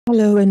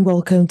Hello and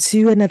welcome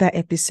to another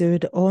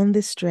episode on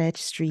the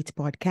Stretch Street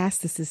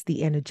podcast. This is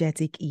the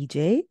energetic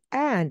EJ,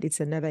 and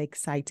it's another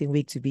exciting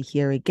week to be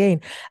here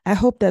again. I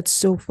hope that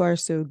so far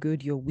so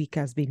good. Your week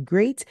has been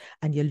great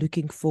and you're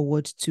looking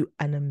forward to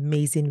an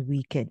amazing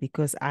weekend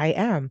because I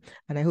am,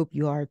 and I hope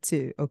you are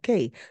too.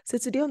 Okay, so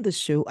today on the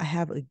show, I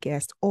have a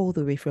guest all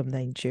the way from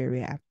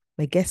Nigeria.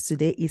 My guest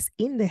today is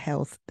in the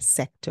health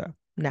sector.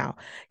 Now,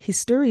 his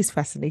story is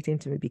fascinating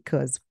to me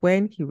because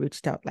when he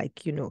reached out,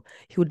 he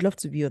would love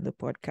to be on the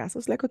podcast. I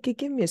was like, okay,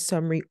 give me a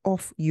summary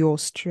of your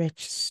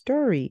stretch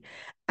story.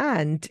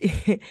 And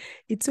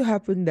it so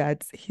happened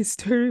that his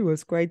story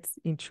was quite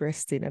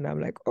interesting. And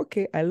I'm like,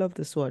 okay, I love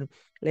this one.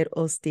 Let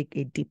us take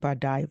a deeper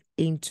dive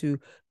into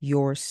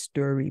your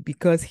story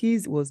because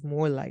his was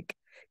more like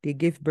they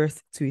gave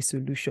birth to a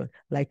solution,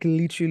 like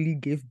literally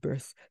gave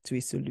birth to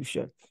a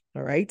solution.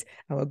 All right.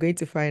 And we're going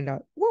to find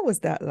out what was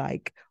that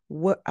like?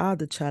 What are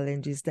the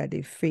challenges that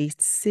they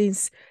faced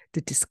since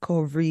the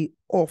discovery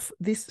of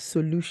this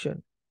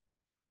solution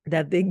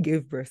that they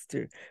gave birth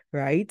to,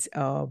 right?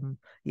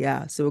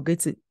 Yeah, so we're going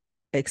to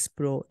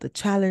explore the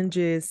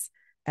challenges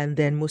and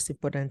then most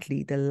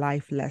importantly, the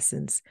life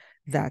lessons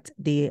that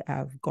they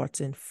have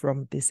gotten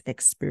from this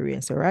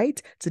experience. All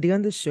right. Today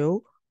on the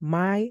show,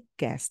 my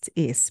guest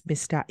is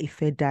Mr.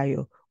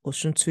 Ifedayo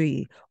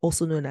Osuntuyi,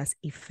 also known as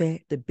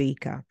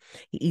Ifethebaker.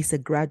 He is a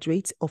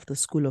graduate of the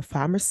School of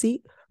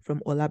Pharmacy from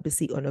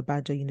Olabisi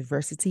Onabanjo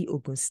University,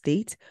 Ogun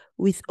State,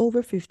 with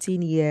over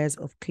 15 years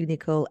of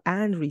clinical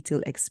and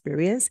retail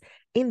experience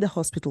in the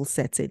hospital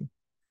setting.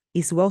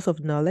 His wealth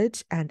of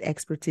knowledge and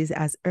expertise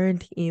has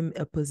earned him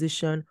a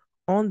position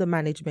on the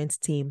management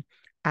team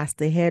as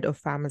the head of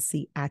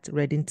pharmacy at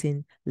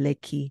Reddington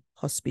Lekki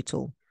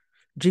Hospital.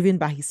 Driven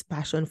by his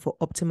passion for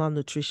optimal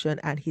nutrition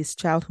and his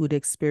childhood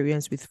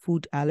experience with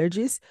food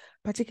allergies,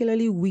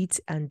 particularly wheat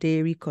and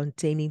dairy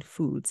containing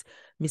foods,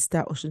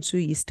 Mr.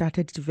 Osuntuyi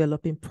started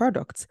developing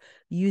products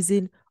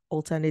using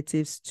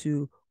alternatives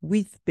to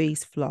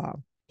wheat-based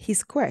flour.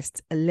 His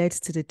quest led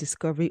to the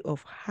discovery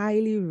of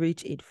highly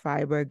rich in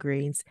fiber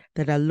grains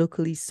that are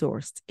locally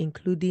sourced,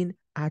 including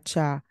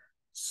acha,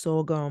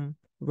 sorghum,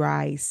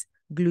 rice,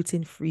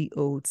 gluten-free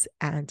oats,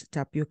 and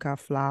tapioca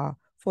flour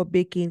for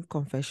baking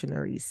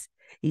confectionaries.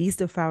 He is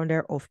the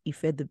founder of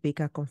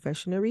Ifethebaker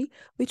Confectionary,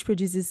 which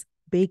produces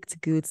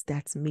baked goods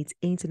that meet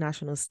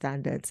international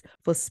standards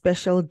for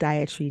special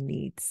dietary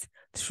needs.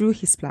 Through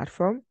his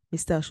platform,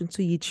 Mr.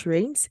 Osuntuyi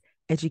trains,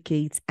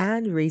 educates,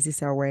 and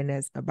raises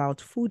awareness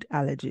about food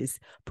allergies,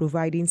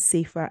 providing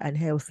safer and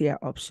healthier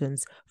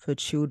options for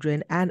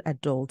children and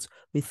adults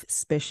with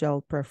special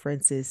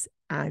preferences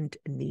and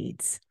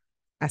needs.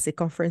 As a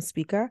conference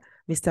speaker,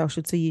 Mr.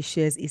 Osuntuyi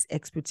shares his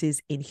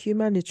expertise in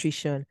human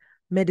nutrition,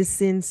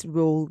 medicine's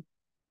role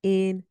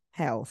in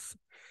health,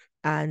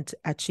 and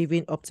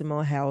achieving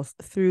optimal health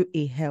through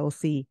a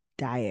healthy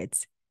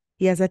diet.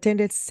 He has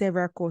attended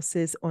several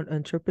courses on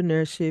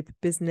entrepreneurship,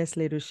 business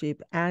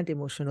leadership, and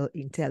emotional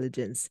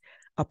intelligence.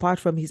 Apart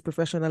from his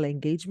professional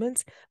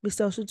engagements,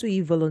 Mr.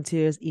 Osuntuyi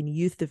volunteers in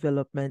youth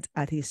development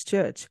at his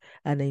church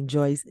and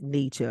enjoys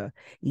nature.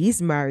 He is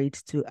married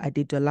to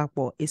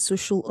Adedolapo, a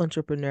social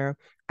entrepreneur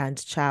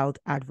and child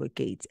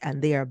advocate,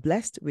 and they are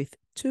blessed with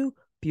two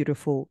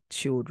beautiful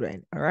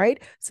children. All right.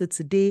 So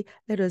today,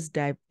 let us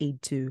dive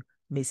into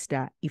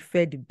Mr.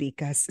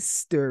 Ifethebaker's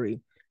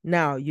story.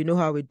 Now, you know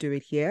how we do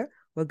it here.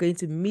 We're going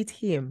to meet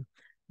him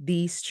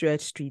the Stretch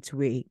Street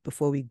way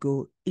before we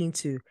go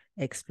into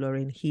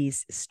exploring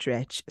his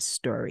stretch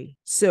story.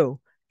 So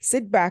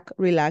sit back,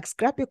 relax,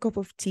 grab your cup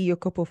of tea, your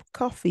cup of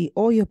coffee,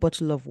 or your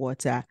bottle of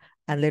water,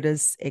 and let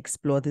us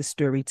explore the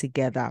story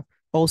together.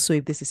 Also,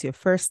 if this is your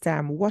first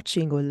time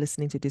watching or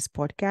listening to this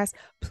podcast,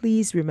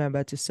 please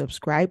remember to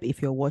subscribe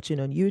if you're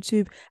watching on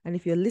YouTube. And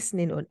if you're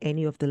listening on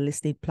any of the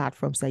listening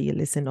platforms that you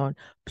listen on,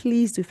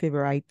 please do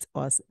favorite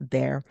us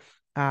there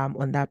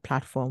on that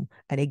platform.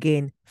 And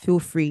again, feel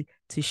free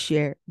to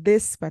share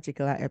this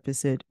particular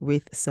episode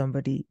with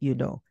somebody you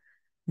know.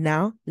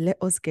 Now, let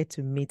us get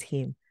to meet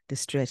him the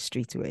Stretch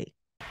Street way.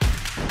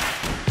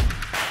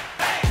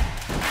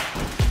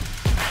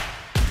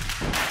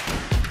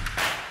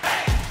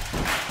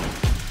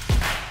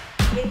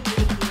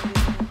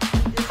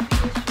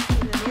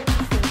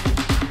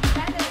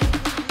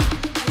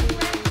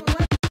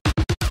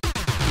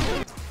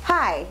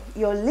 Hi,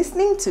 you're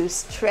listening to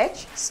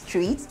Stretch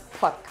Street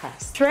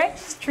Podcast. Stretch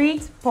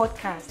Street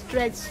Podcast.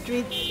 Stretch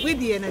Street with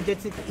the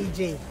energetic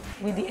EJ.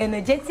 With the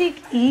energetic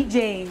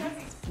EJ.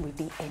 With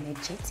the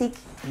energetic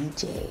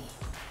EJ.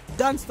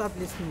 Don't stop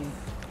listening.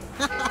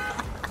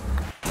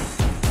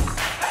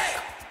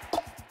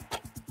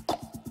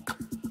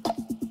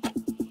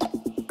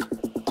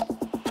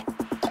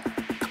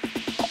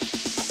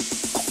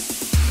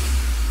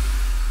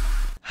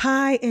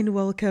 Hi, and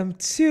welcome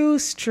to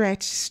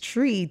Stretch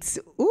Streets.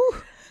 Ooh.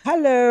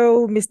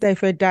 Hello, Mr.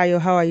 Ifedayo.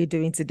 How are you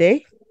doing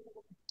today?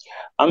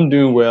 I'm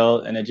doing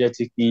well,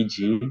 energetic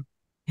EG.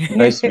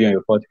 Nice to be on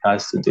your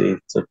podcast today.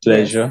 It's a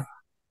pleasure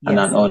and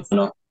an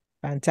honor.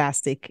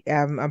 Fantastic.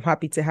 I'm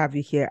happy to have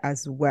you here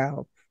as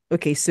well.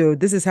 Okay, so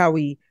this is how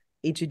we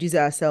introduce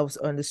ourselves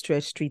on the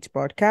Stretch Street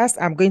podcast,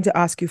 I'm going to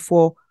ask you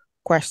 4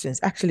 questions,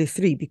 actually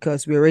 3,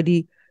 because we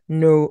already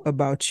know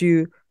about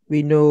you.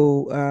 We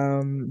know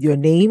your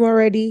name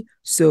already.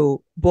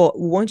 So, but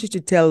we want you to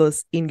tell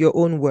us in your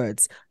own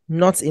words,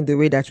 not in the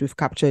way that we've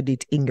captured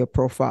it in your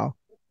profile.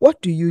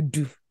 What do you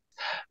do?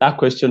 That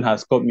question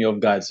has caught me off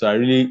guard. So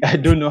I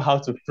don't know how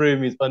to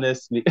frame it,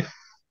 honestly.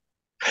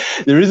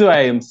 The reason why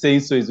I am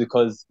saying so is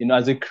because,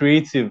 as a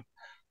creative,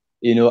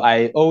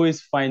 I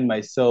always find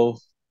myself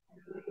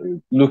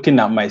looking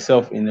at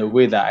myself in a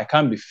way that I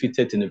can't be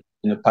fitted in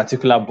a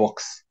particular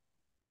box.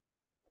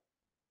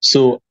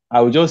 So I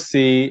would just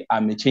say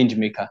I'm a change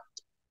maker.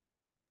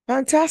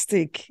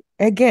 Fantastic.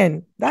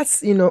 Again,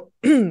 that's,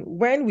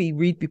 when we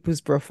read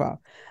people's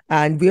profile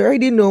and we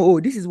already know, oh,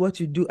 this is what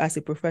you do as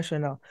a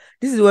professional.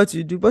 This is what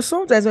you do. But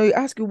sometimes when we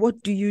ask you,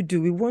 what do you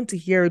do? We want to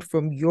hear it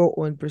from your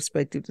own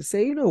perspective to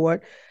say, you know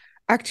what?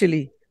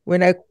 Actually,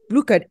 when I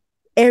look at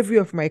every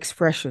of my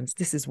expressions,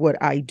 this is what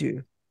I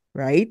do.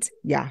 Right?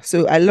 Yeah.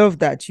 So I love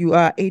that. You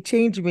are a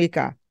change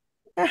maker.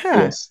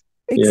 Yes.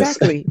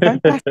 Exactly. Yes.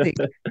 Fantastic.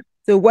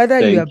 So whether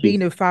you are Thank you.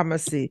 being a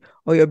pharmacy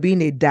or you're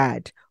being a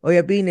dad or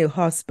you're being a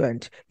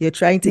husband, you're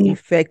trying to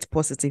effect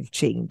positive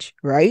change,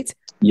 right?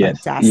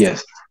 Yes.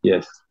 Fantastic.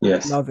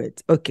 Yes. Love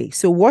it. Okay.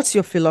 So what's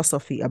your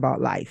philosophy about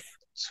life?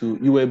 So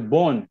you were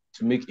born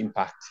to make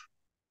impact.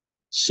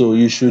 So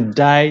you should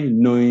die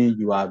knowing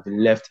you have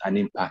left an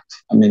impact.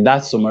 I mean,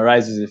 that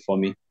summarizes it for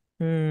me.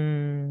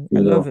 I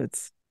love it.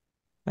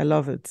 I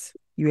love it.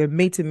 You were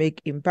made to make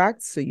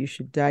impact, so you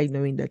should die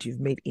knowing that you've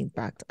made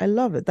impact. I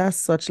love it. That's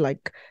such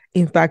like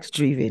impact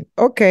driven.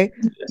 Okay.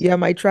 Yes. Yeah,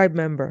 my tribe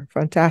member.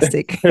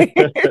 Fantastic.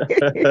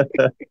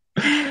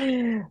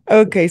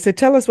 Okay, so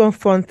tell us one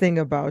fun thing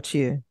about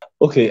you.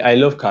 Okay, I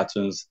love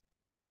cartoons.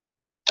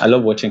 I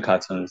love watching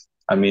cartoons.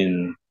 I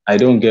mean, I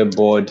don't get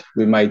bored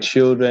with my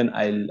children.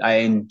 I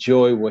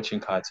enjoy watching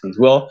cartoons.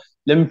 Well,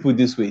 let me put it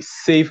this way,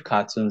 safe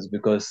cartoons,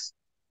 because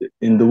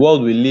in the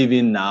world we live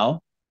in now,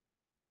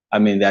 I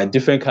mean, there are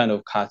different kind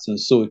of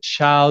cartoons. So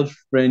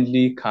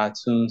child-friendly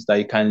cartoons that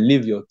you can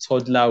leave your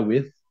toddler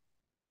with,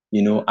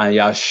 and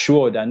you're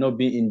sure they're not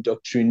being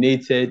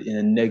indoctrinated in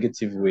a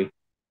negative way.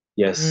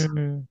 Yes.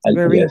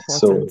 Very important.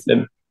 So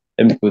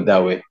let me put it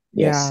that way.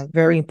 Yes. Yeah,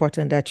 very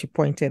important that you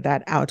pointed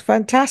that out.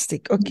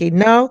 Fantastic. Okay,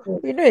 now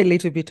we know a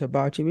little bit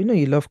about you. We know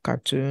you love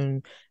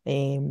cartoon,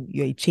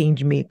 you're a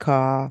change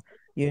maker,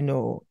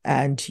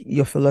 and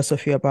your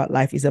philosophy about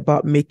life is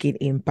about making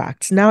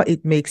impact. Now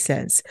it makes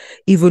sense,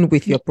 even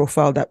with your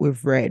profile that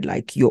we've read,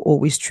 like you're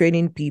always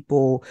training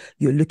people,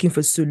 you're looking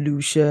for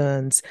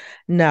solutions.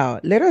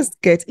 Now, let us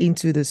get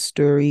into the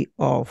story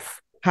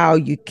of how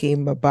you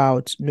came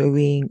about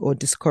knowing or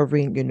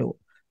discovering,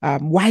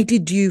 why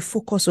did you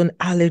focus on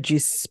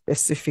allergies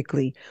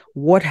specifically?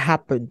 What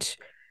happened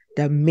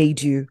that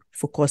made you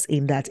focus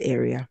in that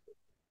area?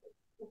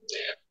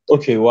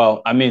 Okay,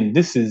 wow. I mean,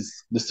 this is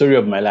the story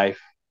of my life.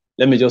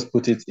 Let me just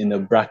put it in a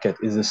bracket.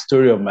 It's the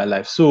story of my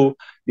life. So,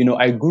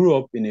 I grew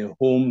up in a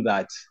home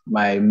that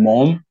my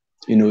mom,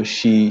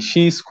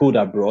 she schooled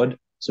abroad.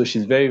 So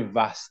she's very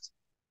vast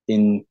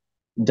in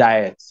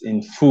diets,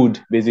 in food,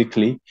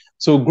 basically.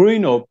 So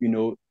growing up,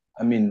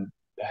 I mean,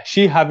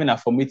 she having her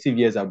formative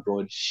years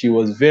abroad, she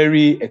was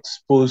very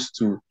exposed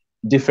to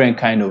different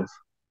kind of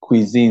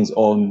cuisines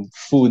or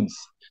foods.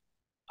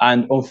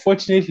 And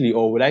unfortunately,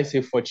 or would I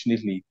say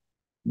fortunately,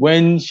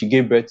 when she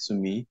gave birth to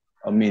me,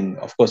 I mean,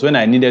 of course, when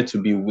I needed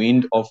to be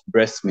weaned off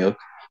breast milk,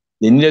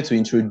 they needed to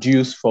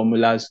introduce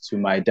formulas to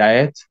my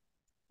diet.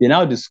 They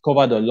now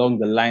discovered along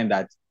the line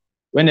that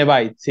whenever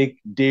I take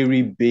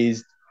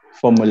dairy-based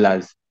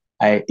formulas,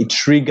 it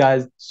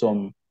triggers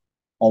some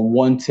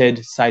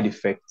unwanted side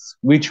effects,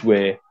 which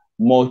were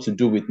more to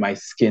do with my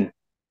skin.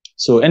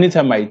 So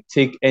anytime I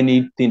take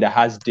anything that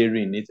has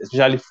dairy in it,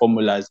 especially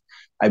formulas,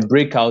 I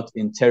break out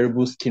in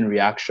terrible skin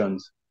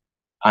reactions.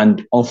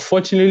 And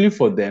unfortunately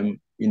for them,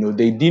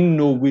 they didn't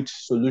know which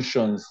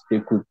solutions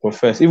they could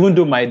profess, even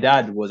though my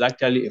dad was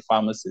actually a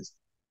pharmacist,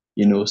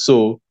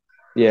 So,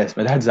 yes,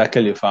 my dad is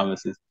actually a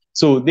pharmacist.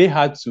 So they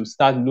had to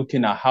start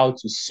looking at how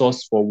to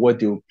source for what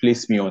they would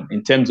place me on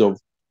in terms of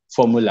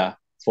formula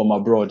from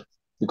abroad,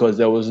 because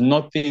there was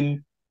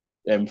nothing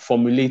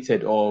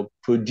formulated or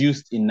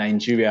produced in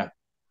Nigeria.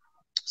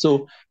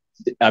 So,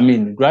 I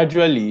mean,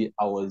 gradually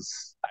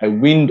I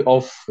weaned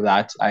off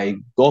that. I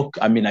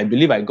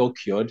believe I got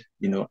cured.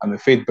 I'm a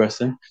faith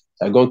person.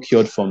 So I got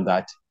cured from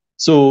that.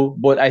 So,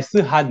 but I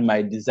still had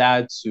my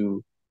desire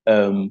to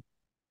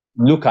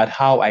look at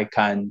how I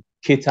can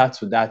cater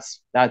to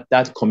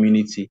that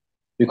community.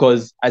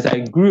 Because as I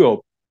grew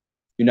up,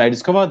 I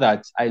discovered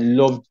that I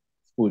loved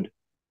food.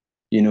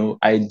 I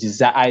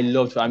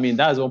mean,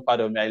 that's one part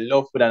of me. I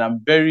love food, and I'm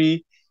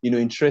very,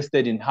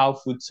 interested in how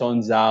food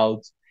turns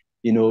out,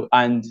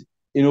 and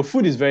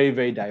food is very,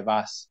 very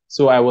diverse.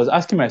 So I was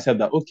asking myself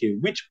that, okay,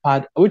 which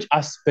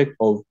aspect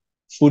of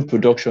food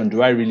production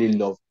do I really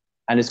love?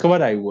 And discovered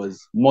that it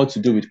was more to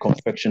do with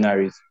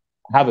confectionaries.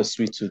 I have a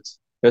sweet tooth,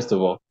 first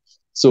of all.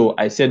 So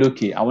I said,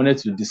 okay, I wanted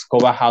to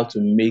discover how to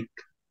make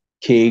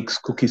cakes,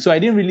 cookies. So I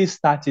didn't really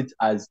start it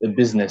as a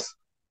business.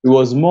 It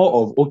was more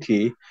of,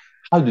 okay,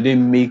 how do they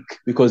make,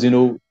 because,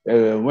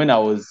 when I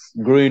was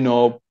growing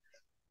up,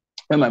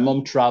 when my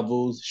mom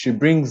travels, she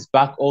brings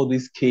back all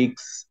these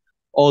cakes,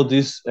 all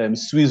these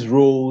Swiss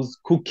rolls,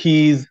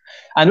 cookies.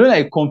 And when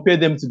I compare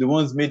them to the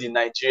ones made in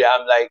Nigeria,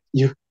 I'm like,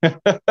 they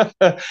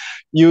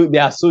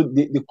are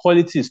the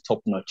quality is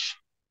top notch.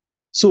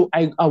 So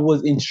I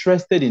was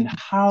interested in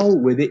how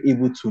were they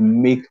able to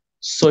make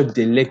such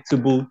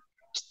delectable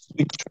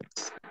sweet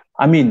treats.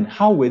 I mean,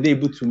 how were they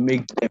able to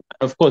make them?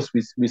 And of course,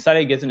 we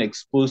started getting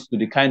exposed to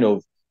the kind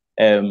of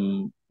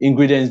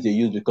ingredients they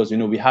use, because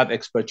we have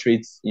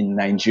expatriates in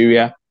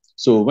Nigeria.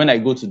 So when I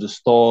go to the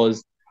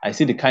stores, I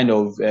see the kind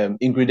of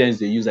ingredients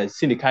they use. I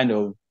see the kind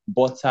of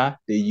butter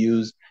they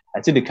use.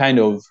 I see the kind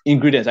of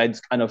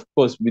ingredients. And of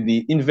course, with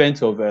the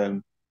invent of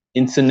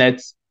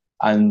internet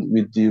and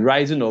with the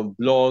rising of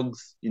blogs,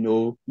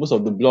 most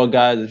of the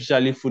bloggers,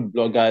 especially food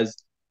bloggers,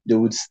 they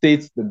would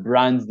state the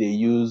brands they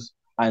use.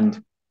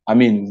 And I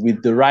mean,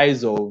 with the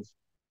rise of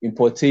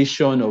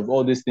importation of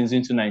all these things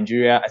into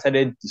Nigeria, I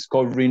started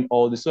discovering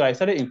all this. So I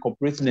started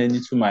incorporating it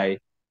into my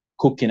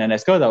cooking, and I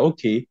discovered that,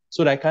 okay,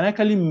 so that I can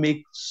actually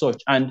make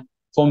such. And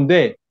from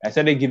there, I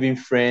started giving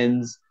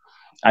friends,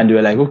 and they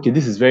were like, okay,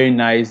 this is very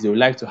nice. They would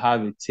like to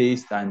have a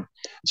taste. And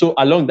so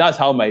that's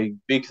how my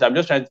bake. I'm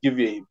just trying to give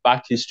you a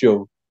back history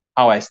of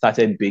how I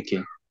started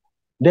baking.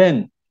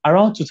 Then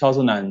around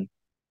 2000 and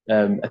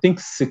I think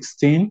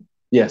 16,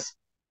 yes,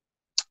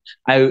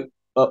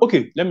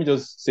 okay, let me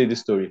just say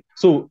this story.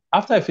 So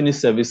after I finished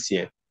service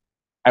here,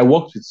 I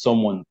worked with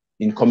someone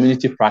in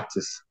community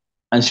practice,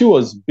 and she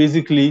was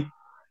basically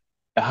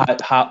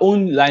her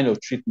own line of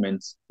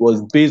treatment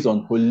was based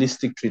on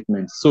holistic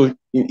treatment. So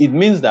it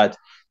means that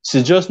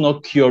she's just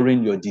not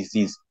curing your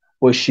disease,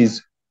 but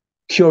she's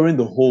curing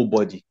the whole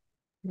body.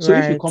 So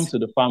if you come to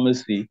the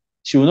pharmacy,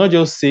 she will not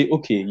just say,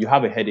 okay, you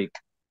have a headache.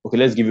 Okay,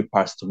 let's give you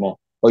paracetamol.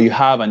 Or you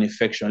have an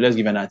infection. Let's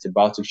give you an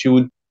antibiotic. She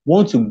would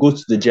want to go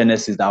to the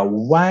genesis that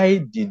why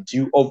did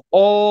you, of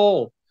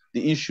all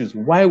the issues,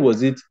 why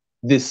was it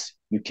this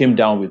you came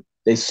down with?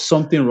 There's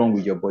something wrong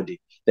with your body.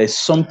 There's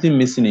something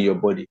missing in your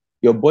body.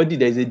 Your body,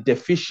 there's a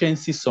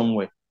deficiency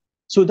somewhere.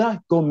 So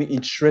that got me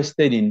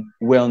interested in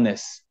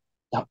wellness.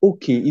 That,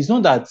 okay, it's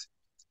not that,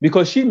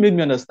 because she made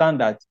me understand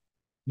that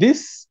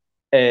these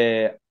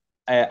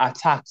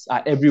attacks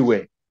are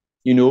everywhere.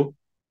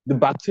 The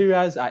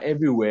bacteria are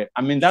everywhere.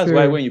 I mean, that's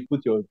why when you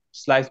put your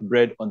sliced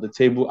bread on the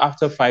table,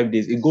 after 5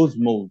 days, it goes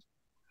mold,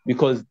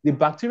 because the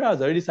bacteria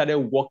has already started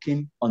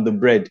working on the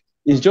bread.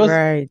 It's just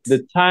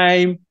the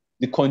time,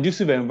 the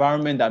conducive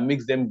environment that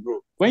makes them grow.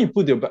 When you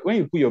put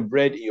your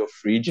bread in your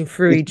fridge,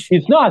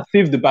 it's not as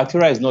if the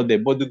bacteria is not there,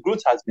 but the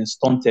growth has been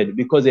stunted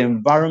because the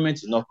environment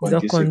is not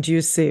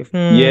conducive.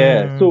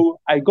 Yeah. So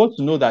I got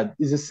to know that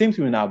it's the same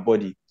thing in our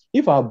body.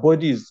 If our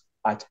body is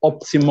at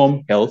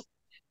optimum health,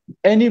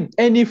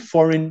 any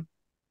foreign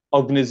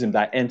organism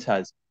that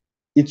enters,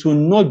 it will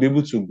not be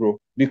able to grow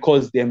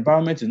because the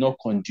environment is not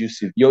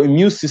conducive. Your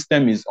immune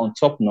system is on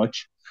top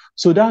notch.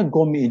 So that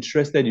got me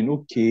interested in,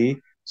 okay,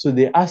 so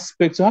the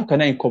aspect, so how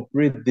can I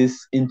incorporate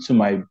this into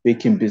my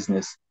baking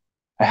business?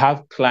 I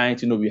have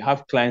clients, we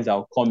have clients that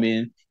will come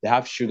in, they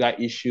have sugar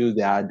issues,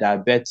 they are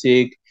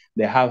diabetic,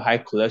 they have high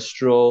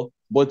cholesterol,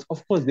 but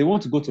of course they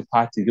want to go to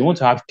parties, they want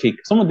to have cake.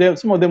 Some of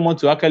them want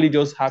to actually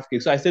just have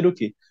cake. So I said,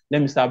 okay,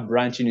 let me start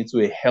branching into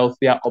a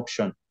healthier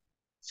option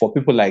for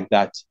people like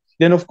that.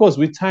 Then of course,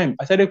 with time,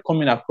 I started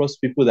coming across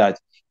people that,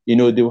 they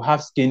will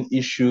have skin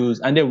issues,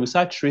 and then we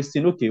start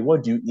tracing, okay,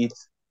 what do you eat?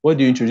 What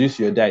do you introduce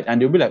to your diet?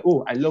 And they'll be like,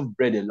 oh, I love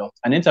bread a lot.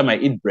 And anytime I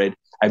eat bread,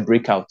 I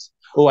break out.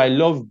 Oh, I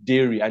love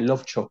dairy. I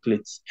love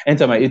chocolates.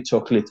 Anytime I eat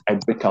chocolate, I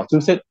break out. So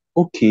we said,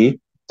 okay,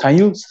 can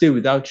you stay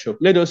without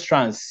chocolate? Let us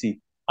try and see.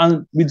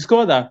 And we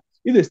discovered that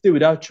if they stay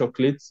without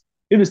chocolates,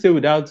 if they stay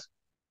without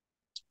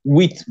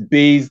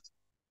wheat-based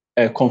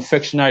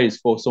confectionaries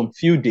for some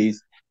few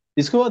days,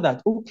 discover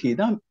that, okay,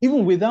 now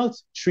even without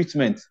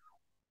treatment,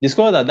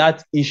 discover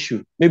that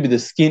issue, maybe the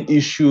skin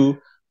issue,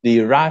 the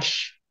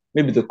rash,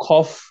 maybe the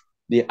cough,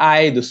 the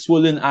eye, the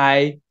swollen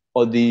eye,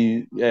 or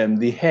the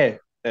hair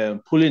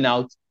pulling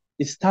out,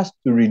 it starts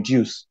to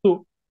reduce.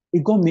 So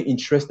it got me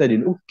interested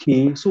in,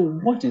 okay, so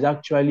what is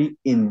actually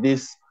in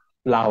this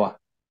flour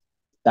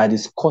that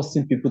is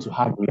causing people to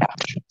have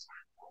reactions?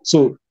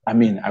 So, I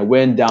mean, I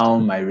went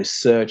down my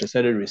research, I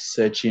started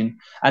researching,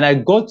 and I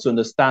got to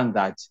understand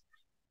that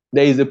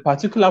there is a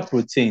particular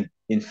protein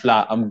in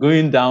flour. I'm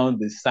going down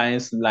the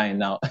science line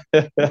now.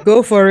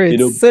 Go for it,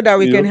 so that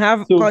we can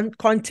have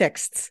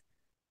context.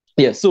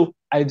 Yeah, so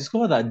I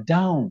discovered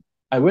that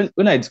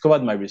when I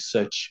discovered my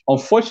research,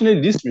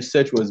 unfortunately, this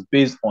research was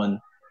based on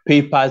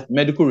papers,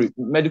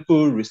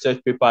 medical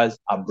research papers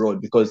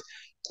abroad, because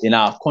in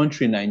our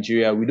country,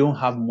 Nigeria, we don't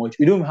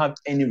have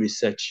any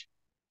research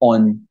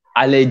on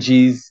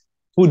allergies,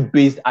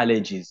 food-based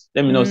allergies.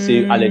 Let me not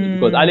say allergies,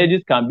 because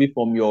allergies can be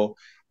from your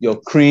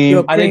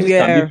cream, allergies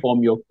can be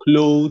from your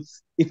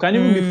clothes, it can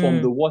even be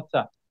from the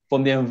water.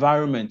 from the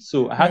environment.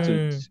 So I had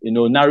to,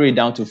 narrow it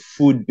down to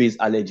food-based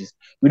allergies.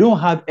 We don't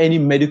have any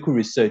medical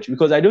research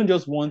because I don't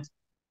just want,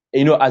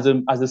 as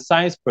a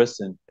science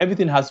person,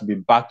 everything has to be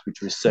backed with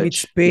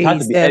research. It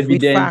has to be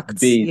with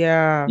facts. evidence-based.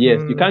 Yeah.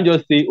 Yes, you can't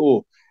just say,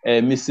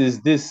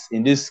 Mrs. This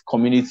in this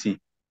community.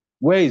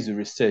 Where is the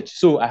research?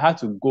 So I had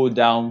to go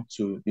down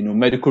to,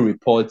 medical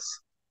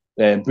reports,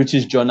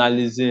 British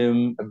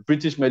journalism,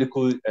 British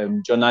medical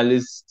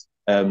journalists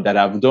that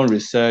have done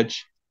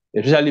research,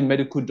 especially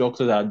medical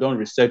doctors that have done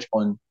research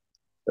on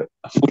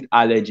food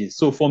allergies.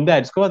 So from there,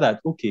 I discovered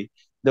that, okay,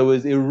 there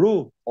was a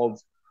role of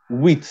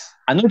wheat,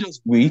 and not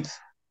just wheat,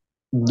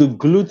 the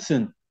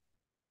gluten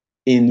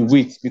in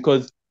wheat,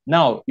 because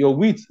now your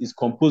wheat is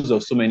composed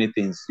of so many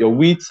things. Your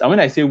wheat, and when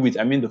I say wheat,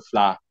 I mean the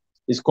flour,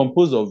 is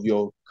composed of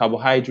your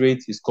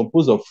carbohydrates, is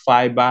composed of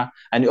fiber,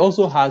 and it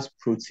also has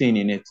protein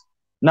in it.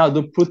 Now,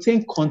 the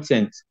protein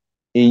content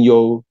in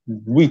your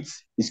wheat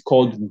is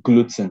called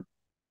gluten.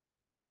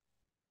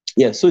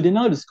 Yeah, so they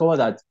now discover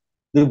that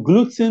the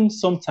gluten,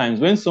 sometimes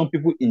when some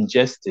people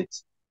ingest it,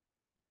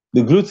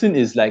 the gluten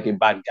is like a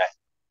bad guy.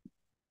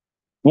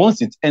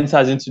 Once it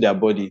enters into their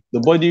body, the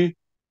body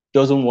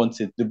doesn't want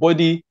it. The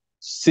body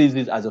sees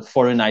it as a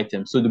foreign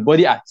item. So the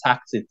body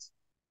attacks it.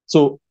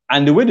 So,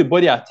 and the way the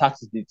body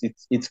attacks it,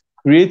 it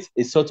creates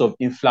a sort of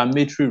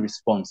inflammatory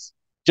response.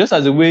 Just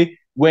as the way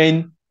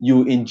when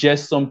you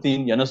ingest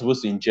something you're not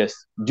supposed to ingest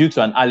due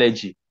to an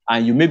allergy,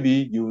 and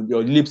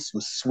your lips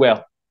will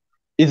swell.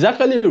 It's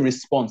actually a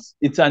response.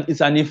 It's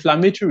an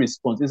inflammatory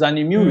response. It's an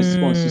immune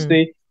response to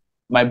say,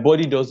 my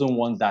body doesn't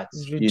want that.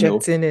 It's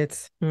rejecting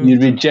it. You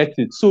reject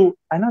it. So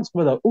I now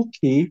discovered that,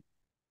 okay,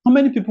 how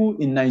many people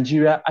in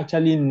Nigeria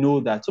actually know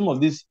that some of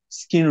these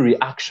skin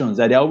reactions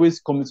that they're always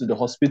coming to the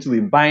hospital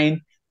with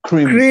buying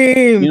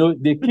creams?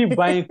 They keep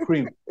buying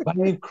cream,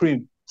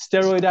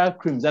 steroidal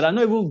creams that are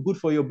not even good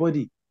for your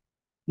body,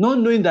 not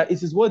knowing that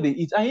it is what they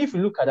eat. And if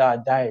you look at our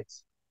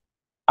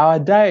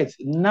diet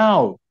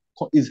now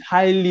is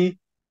highly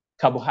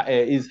how do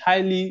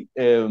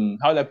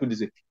I put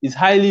this? Is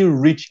highly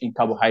rich in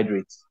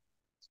carbohydrates.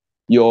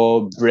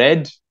 Your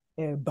bread,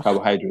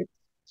 carbohydrate.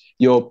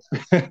 Your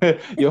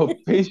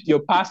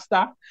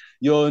pasta,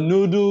 your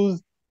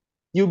noodles,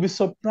 you'll be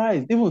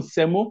surprised. Even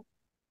semo,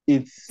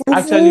 it's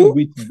actually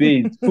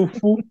wheat-based.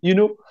 Fufu,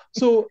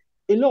 So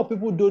a lot of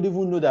people don't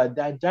even know that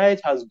their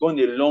diet has gone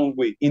a long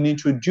way in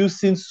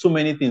introducing so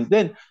many things.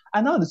 Then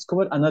I now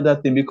discovered another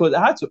thing, because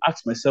I had to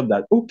ask myself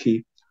that,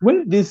 okay,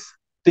 when these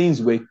things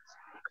were,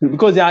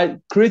 because they are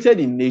created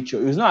in nature,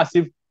 it was not as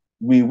if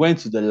we went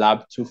to the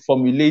lab to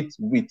formulate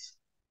wheat.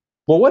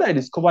 But what I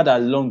discovered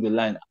along the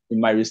line in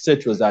my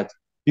research was that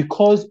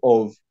because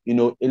of,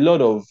 a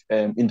lot of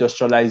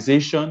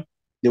industrialization,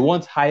 they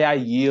want higher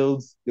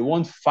yields, they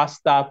want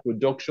faster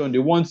production, they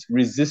want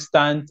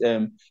resistant,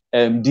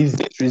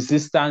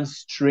 disease-resistant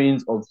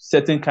strains of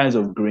certain kinds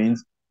of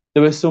grains.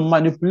 There were some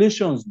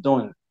manipulations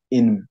done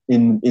in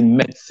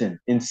medicine,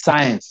 in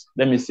science,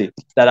 let me say,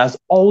 that has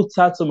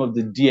altered some of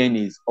the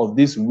DNAs of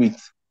this wheat.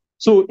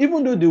 So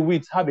even though the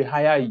wheat have a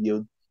higher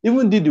yield,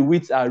 even though the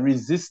wheats are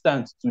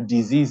resistant to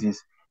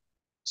diseases,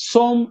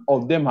 some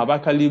of them have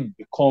actually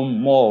become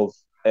more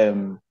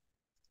of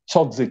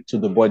toxic to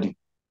the body.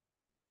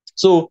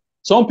 So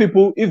some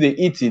people, if they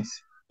eat it,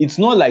 it's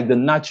not like the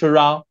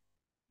natural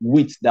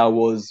wheat that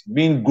was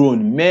being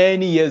grown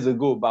many years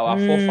ago by our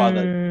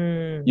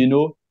forefathers.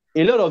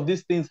 A lot of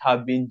these things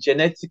have been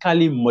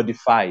genetically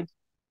modified.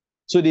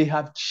 So they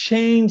have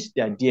changed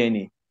their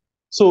DNA.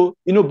 So,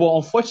 but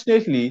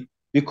unfortunately,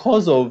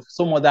 because of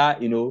some other,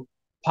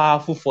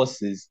 powerful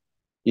forces,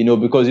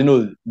 because,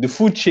 the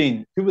food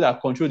chain, people that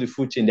control the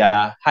food chain, they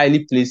are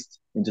highly placed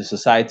into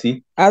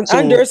society.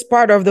 And there's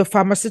part of the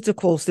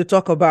pharmaceuticals to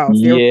talk about.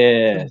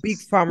 Yes. The big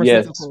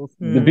pharmaceuticals.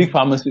 Yes, the big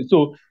pharmaceuticals.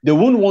 So they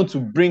won't want to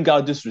bring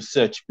out this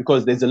research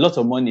because there's a lot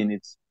of money in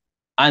it.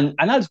 And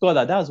I discovered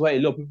that that's why a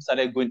lot of people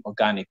started going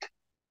organic.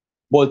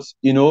 But,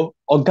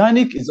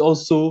 organic is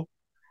also,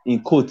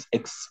 in quotes,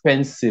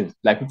 expensive,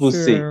 like people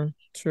say.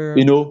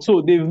 True.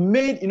 So they've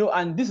made,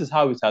 and this is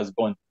how it has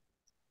gone.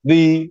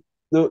 The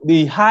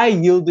high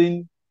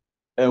yielding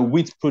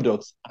wheat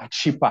products are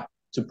cheaper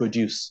to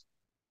produce.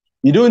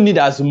 You don't need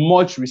as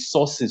much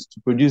resources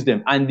to produce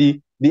them. And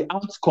the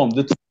outcome,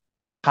 the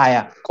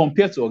higher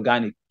compared to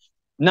organic.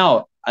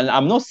 Now, and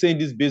I'm not saying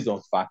this based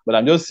on fact, but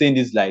I'm just saying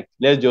this like,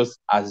 let's just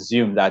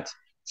assume that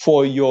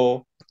for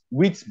your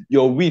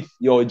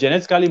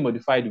genetically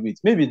modified wheat,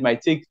 maybe it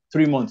might take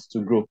 3 months to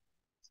grow.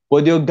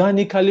 But the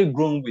organically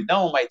grown wheat, that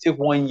one might take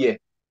 1 year.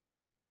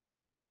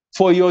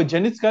 For your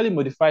genetically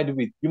modified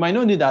wheat, you might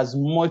not need as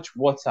much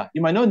water.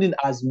 You might not need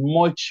as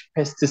much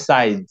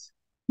pesticides.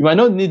 You might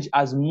not need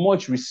as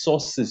much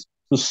resources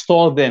to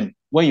store them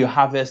when you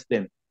harvest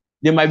them.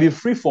 They might be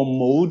free from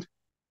mold,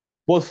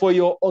 but for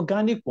your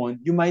organic one,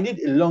 you might need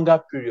a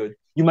longer period.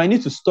 You might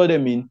need to store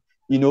them in,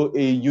 a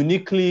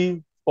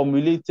uniquely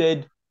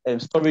formulated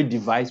storage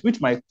device,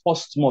 which might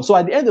cost more. So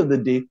at the end of the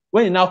day,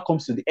 when it now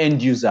comes to the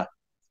end user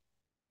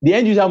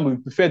will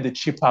prefer the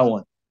cheaper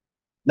one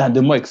than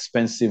the more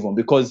expensive one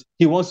because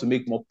he wants to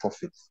make more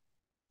profits.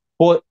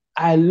 But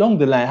along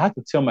the line, I had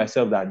to tell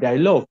myself that there are a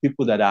lot of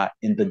people that are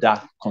in the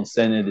dark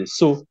concerning this.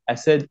 So I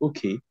said,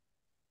 okay,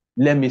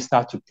 let me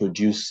start to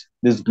produce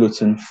this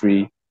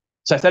gluten-free.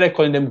 So I started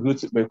calling them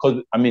gluten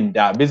because, I mean, they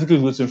are basically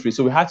gluten-free.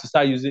 So we had to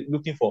start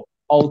looking for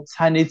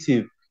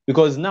alternative,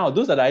 because now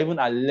those that are even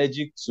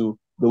allergic to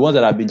the ones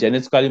that have been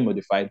genetically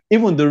modified,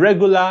 even the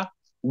regular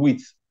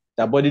wheat,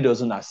 the body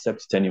doesn't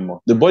accept it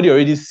anymore. The body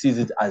already sees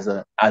it as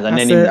an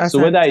enemy. As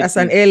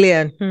an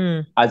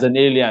alien. As an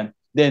alien,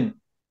 then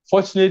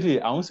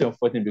fortunately, I won't say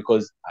unfortunately,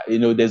 because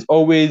there's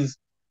always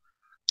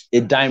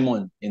a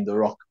diamond in the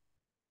rock.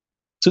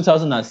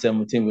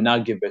 2017, we now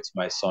gave birth to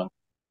my son,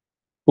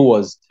 who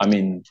was, I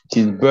mean,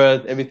 his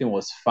birth, everything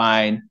was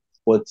fine.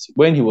 But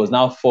when he was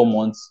now 4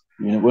 months,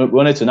 we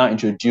wanted to now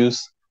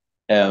introduce,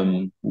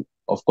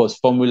 of course,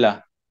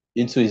 formula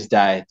into his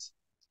diet.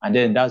 And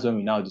then that's when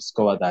we now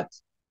discovered that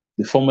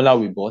the formula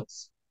we bought,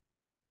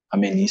 I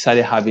mean, he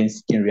started having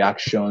skin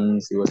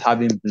reactions. He was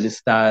having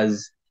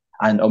blisters.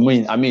 And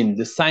I mean,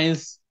 the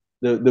science,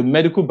 the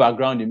medical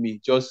background in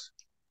me just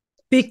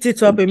picked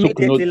it up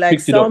immediately.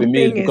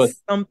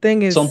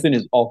 Something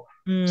is off.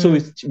 So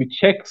we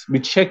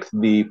checked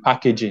the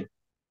packaging,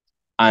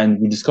 and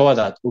we discovered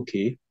that,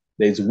 okay,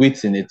 there's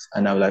wheat in it.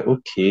 And I was like,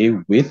 okay,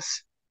 wheat?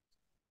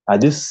 Are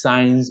these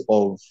signs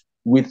of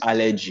wheat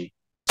allergy?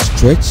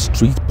 Stretch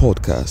Street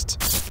Podcast.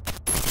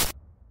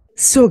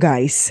 So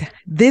guys,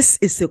 this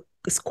is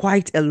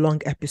quite a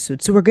long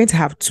episode. So we're going to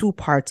have 2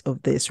 parts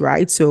of this,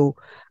 right? So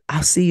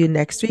I'll see you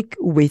next week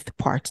with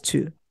part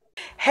 2.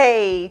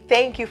 Hey,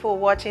 thank you for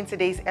watching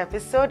today's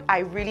episode. I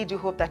really do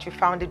hope that you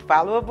found it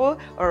valuable.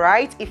 All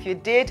right, if you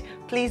did,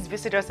 please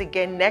visit us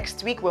again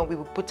next week when we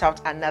will put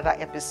out another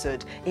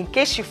episode. In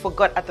case you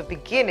forgot at the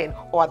beginning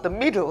or at the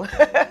middle,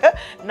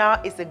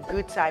 now is a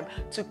good time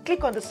to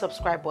click on the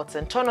subscribe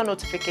button, turn on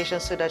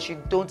notifications so that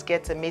you don't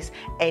get to miss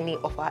any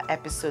of our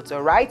episodes.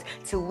 All right,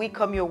 till we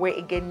come your way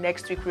again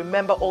next week,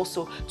 remember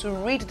also to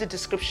read the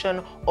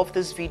description of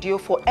this video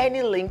for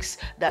any links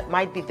that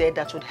might be there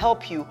that would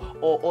help you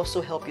or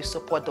also help you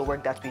support the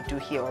work that we do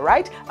here. All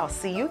right, I'll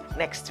see you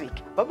next week.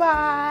 Bye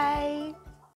bye.